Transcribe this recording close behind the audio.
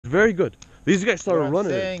Very good. These guys started running. What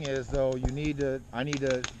I'm saying is, though, I need to.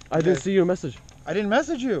 I didn't see your message. I didn't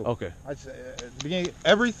message you. Okay. At the beginning,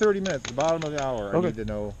 every 30 minutes, the bottom of the hour, I need to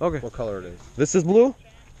know what color it is. This is blue.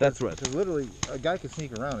 That's red. Because literally, a guy could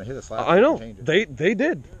sneak around and hit a slap. I know. They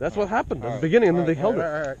did. That's what happened at the beginning, and then they held it.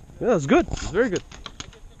 Yeah, that's good. It's very good.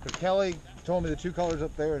 Because Kelly told me the two colors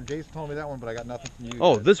up there, and Jason told me that one, but I got nothing from you.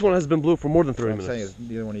 Oh, this one has been blue for more than 30 minutes. What I'm saying is,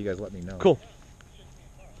 neither one of you guys let me know. Cool.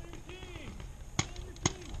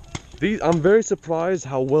 I'm very surprised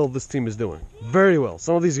how well this team is doing. Very well.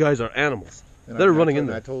 Some of these guys are animals. And they're running in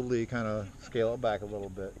there. I totally kind of scale it back a little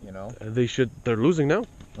bit, you know. They're losing now.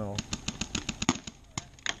 No.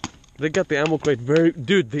 They got the ammo crate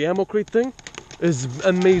dude, the ammo crate thing is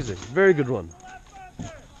amazing. Very good run.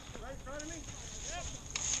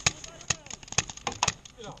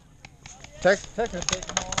 Text.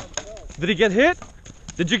 Did he get hit?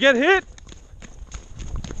 Did you get hit?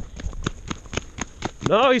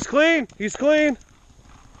 No, he's clean. He's clean.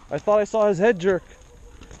 I thought I saw his head jerk.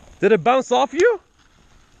 Did it bounce off you?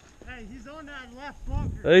 Hey, he's on that left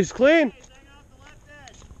bunker. He's clean.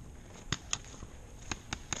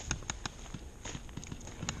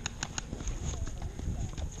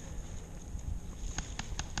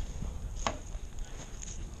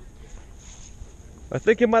 I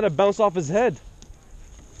think it might have bounced off his head.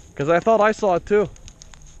 Because I thought I saw it too.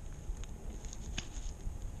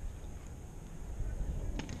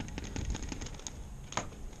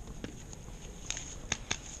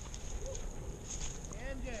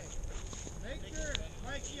 Make sure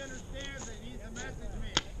Mikey understands that he needs to message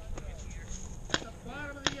me. At the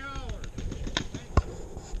bottom of the hour.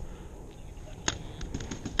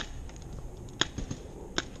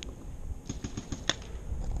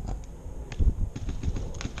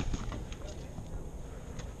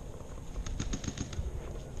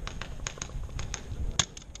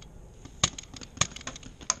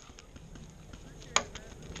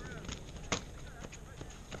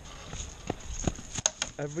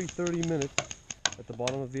 Every 30 minutes, at the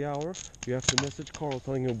bottom of the hour, you have to message Carl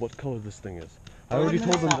telling him what color this thing is. I already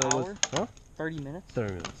told him that it was... Huh? 30 minutes?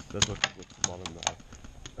 30 minutes. That's what's the bottom of the hour.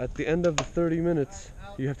 At the end of the 30 minutes,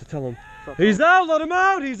 you have to tell him, he's out, let him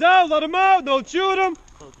out, he's out, let him out, don't shoot him.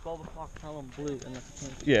 So 12 o'clock, tell him blue, and that's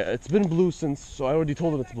the Yeah, it's been blue since, so I already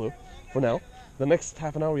told him it's blue, for now. The next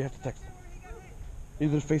half an hour, you have to text him.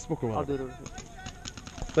 Either Facebook or whatever. I'll do it.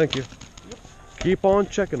 Thank you. Yep. Keep on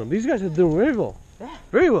checking them. These guys are doing very well. Yeah.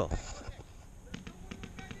 Very well.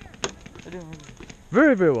 They're doing really good.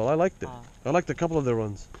 Very, very well. I liked it. I liked a couple of their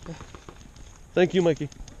runs. Yeah. Thank you, Mikey.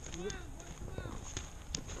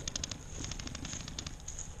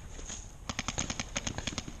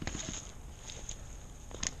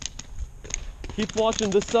 Keep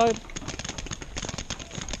watching this side.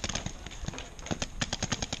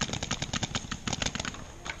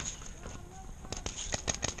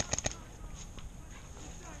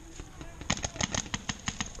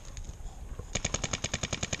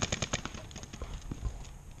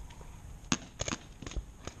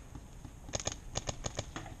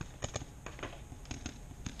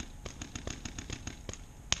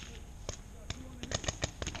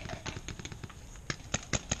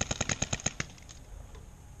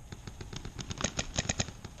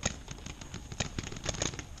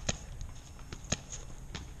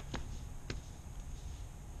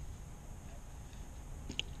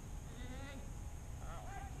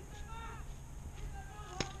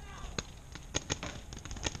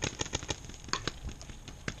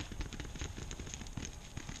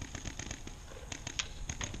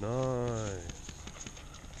 Nice.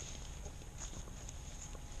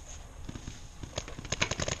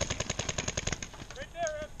 Right there,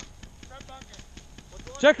 Rip. Front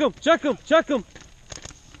bunker. Check him, check him, check him.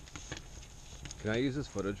 Can I use this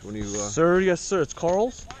footage when you... Sir, yes sir, it's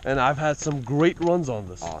Carl's, and I've had some great runs on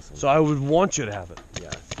this. Awesome. So I would want you to have it.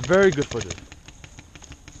 Yes. Very good footage.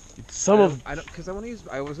 I don't, because I want to use,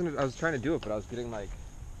 I was trying to do it, but I was getting like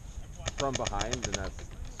from behind, and that's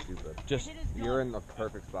stupid. You're in the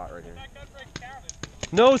perfect spot right here.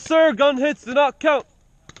 No sir, gun hits do not count.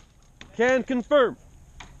 Can confirm.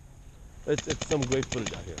 It's some great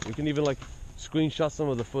footage out here. We can even like screenshot some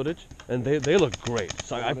of the footage, and they look great.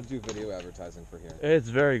 So I want to do video advertising for here. It's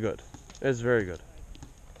very good. It's very good.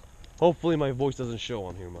 Hopefully my voice doesn't show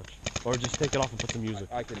on here much, or just take it off and put some music.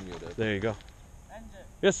 I can mute it. There you go.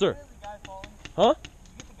 Yes sir. Did Huh? you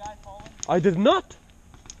get the guy falling? I did not.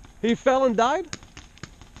 He fell and died?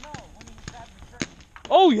 No, when he grabbed the crate.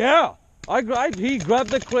 Oh yeah. He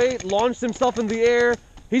grabbed the crate, launched himself in the air.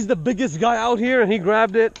 He's the biggest guy out here, and he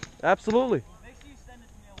grabbed it. Absolutely. Make sure you send it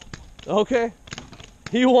to me at one point. Okay.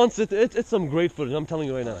 He wants it. It's some great footage. I'm telling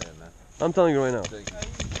you right now. Yeah, man. I'm telling you right now. Thank you.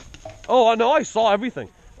 Oh, no, I saw everything.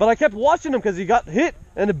 But I kept watching him because he got hit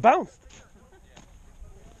and it bounced.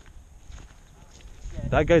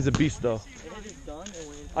 That guy's a beast, though.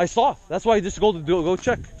 I saw. That's why I just go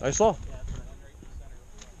check. I saw.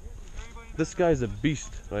 This guy's a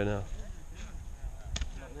beast right now.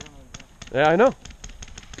 Yeah, I know.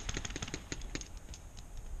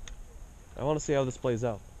 I want to see how this plays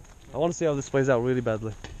out. I want to see how this plays out really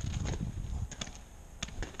badly.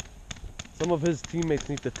 Some of his teammates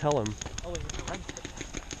need to tell him.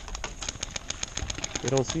 They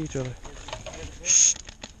don't see each other. Shh.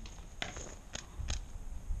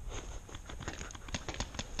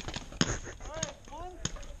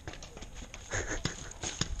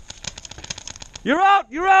 You're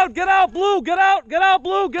out! You're out! Get out, Blue! Get out! Get out,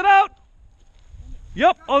 Blue! Get out!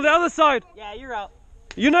 Yep, on the other side. Yeah, you're out.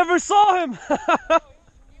 You never saw him!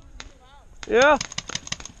 Yeah.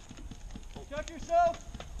 Check yourself.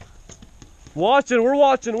 Watching, we're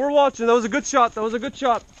watching, we're watching. That was a good shot. That was a good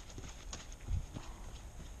shot.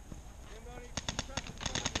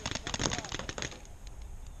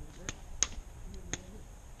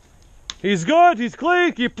 He's good, he's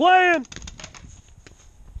clean, keep playing.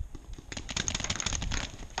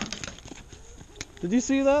 Did you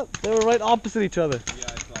see that? They were right opposite each other. Yeah,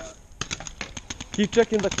 I saw it. Keep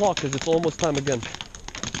checking the clock because it's almost time again.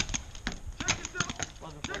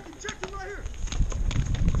 Check him right here.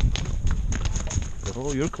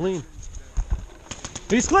 Oh, you're clean.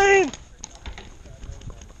 He's clean!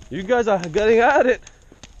 You guys are getting at it.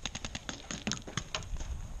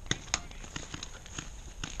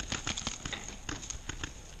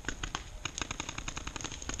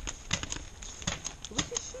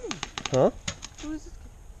 Huh? Who is this?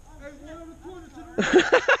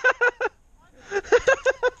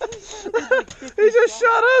 He just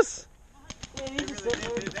shot us!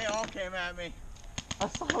 They all came at me. I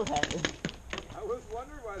saw that. I was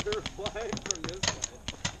wondering why they were flying from this way.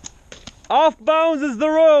 Off bounds is the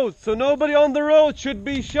road, so nobody on the road should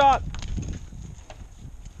be shot.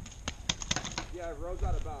 Yeah, road's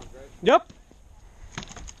out of bounds, right? Yep.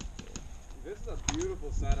 This is a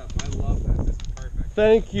beautiful setup. I love this. This is perfect.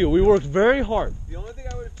 Thank you. We worked very hard. The only thing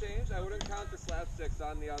I would have changed, I wouldn't count the slapsticks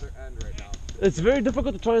on the other end right now. It's very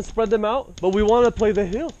difficult to try and spread them out, but we want to play the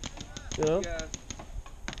hill. You know? Yeah.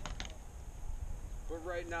 But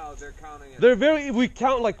right now, they're counting it. They're very, we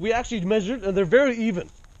count, like, we actually measured, and they're very even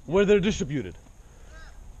where they're distributed.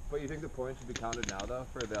 But you think the points should be counted now, though,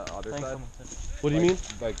 for the other side? What do you mean?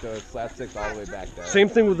 Like the slapsticks all the way back there. Same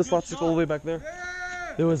thing with the slapstick all the way back there.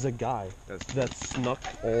 There was a guy that snuck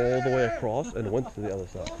all the way across and went to the other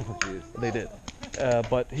side. Jeez. They did.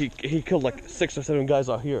 But he killed like 6 or 7 guys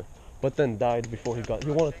out here, but then died before he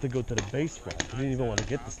wanted to go to the base flag. He didn't even want to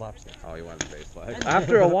get the slapstick. Oh, you wanted the base flag?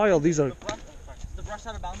 After a while, these are... Is the brush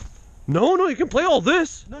out of bounds? No, you can play all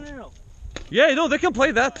this. No. Yeah, no, they can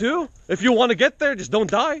play that too. If you want to get there, just don't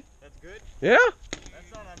die. That's good. Yeah.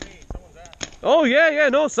 That's not on me. Someone's at. Oh, yeah,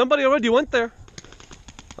 no, somebody already went there.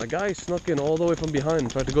 A guy snuck in all the way from behind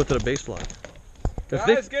and tried to go to the base flag.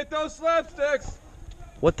 Guys, get those slapsticks!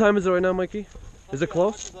 What time is it right now, Mikey? Is it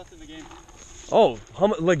close? Left in the game. Oh,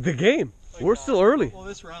 like the game? We're still early. Well,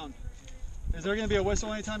 this round. Is there going to be a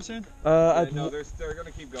whistle anytime soon? No, they're going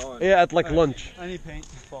to keep going. Yeah, at like lunch. I need paint.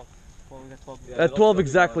 12. We got 12. Yeah, At 12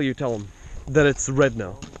 exactly, you tell them that it's red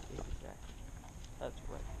now. That's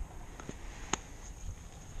right.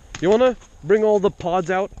 You wanna bring all the pods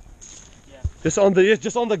out? Yeah. Just on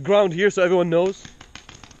the ground here, so everyone knows.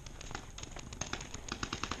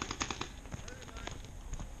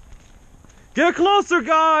 Get closer,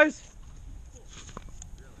 guys!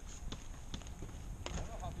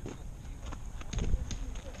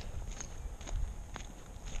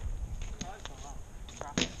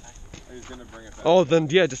 He's going to bring it back. Oh, then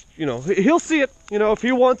yeah, just, you know, he'll see it. You know, if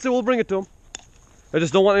he wants it, we'll bring it to him. I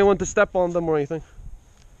just don't want anyone to step on them or anything.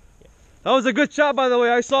 That was a good shot, by the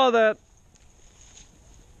way. I saw that.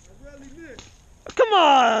 Come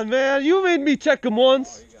on, man. You made me check him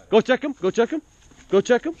once. Go check him. Go check him. Go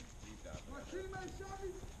check him.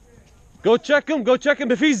 Go check him. Go check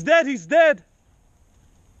him. If he's dead, he's dead.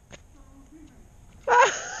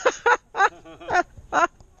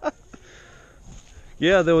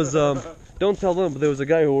 Yeah, there was, don't tell them, but there was a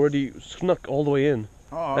guy who already snuck all the way in.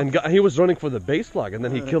 Oh, And he was running for the base flag, and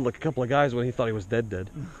then he killed like a couple of guys when he thought he was dead.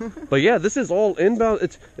 But yeah, this is all inbound.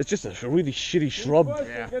 It's just a really shitty shrub.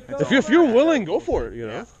 yeah. If you're willing, go for it. You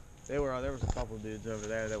know. There was a couple dudes over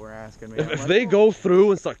there that were asking me. If they go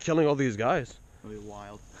through and start killing all these guys, it'll be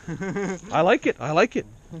wild. I like it. I like it.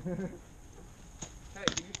 Hey,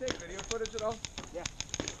 can you take video footage at all? Yeah.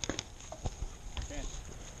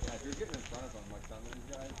 Yeah, if you're getting in front of them, like some of these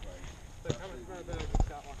guys, like... They're coming in front of the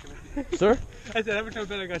shot walking with you. Sir? I said every time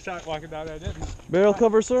I got shot walking down there, I didn't. Barrel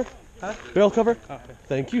cover, sir? Huh? Barrel cover? Oh, okay.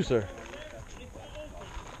 Thank you, sir.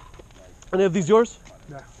 Any of these yours?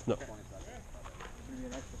 No. No. Give me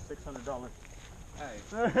an extra $600. Hey.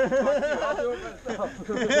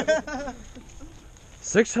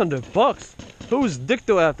 $600? Whose dick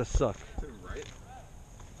do I have to suck? Right?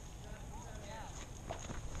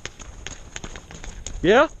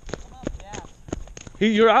 Yeah?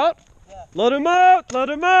 You're out? Yeah. Let him out! Let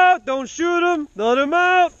him out! Don't shoot him! Let him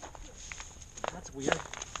out! That's weird.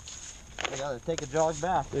 I gotta take a jog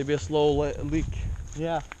back. Maybe a slow leak.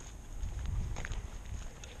 Yeah.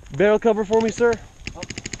 Barrel cover for me, sir? Oh.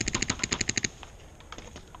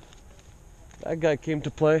 That guy came to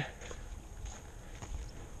play.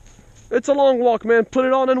 It's a long walk, man. Put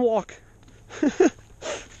it on and walk.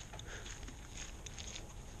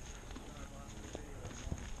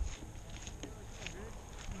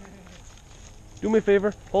 Do me a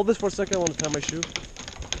favor. Hold this for a second. I want to tie my shoe.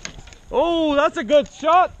 Oh, that's a good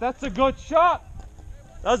shot. That's a good shot.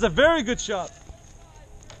 That was a very good shot.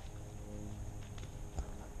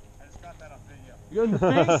 I just got that on video. You in the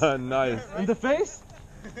face? Nice. In the face?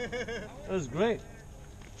 That was great.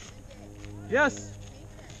 Yes.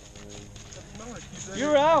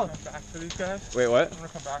 You're out. Back to these guys. Wait, what? I'm gonna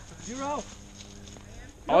come back to these. You're out.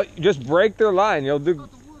 Oh, just break their line. You'll do.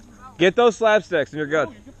 Get those slapsticks and you're good.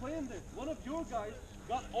 Oh, you can play in there. One of your guys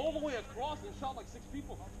got all the way across and shot like 6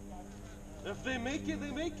 people. If they make it,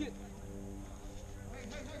 they make it.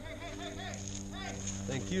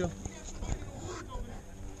 Thank you.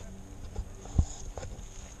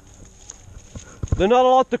 They're not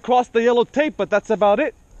allowed to cross the yellow tape, but that's about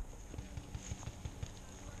it.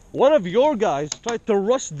 One of your guys tried to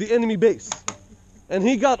rush the enemy base, and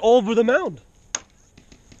he got over the mound.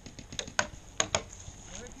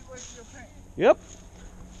 Yep.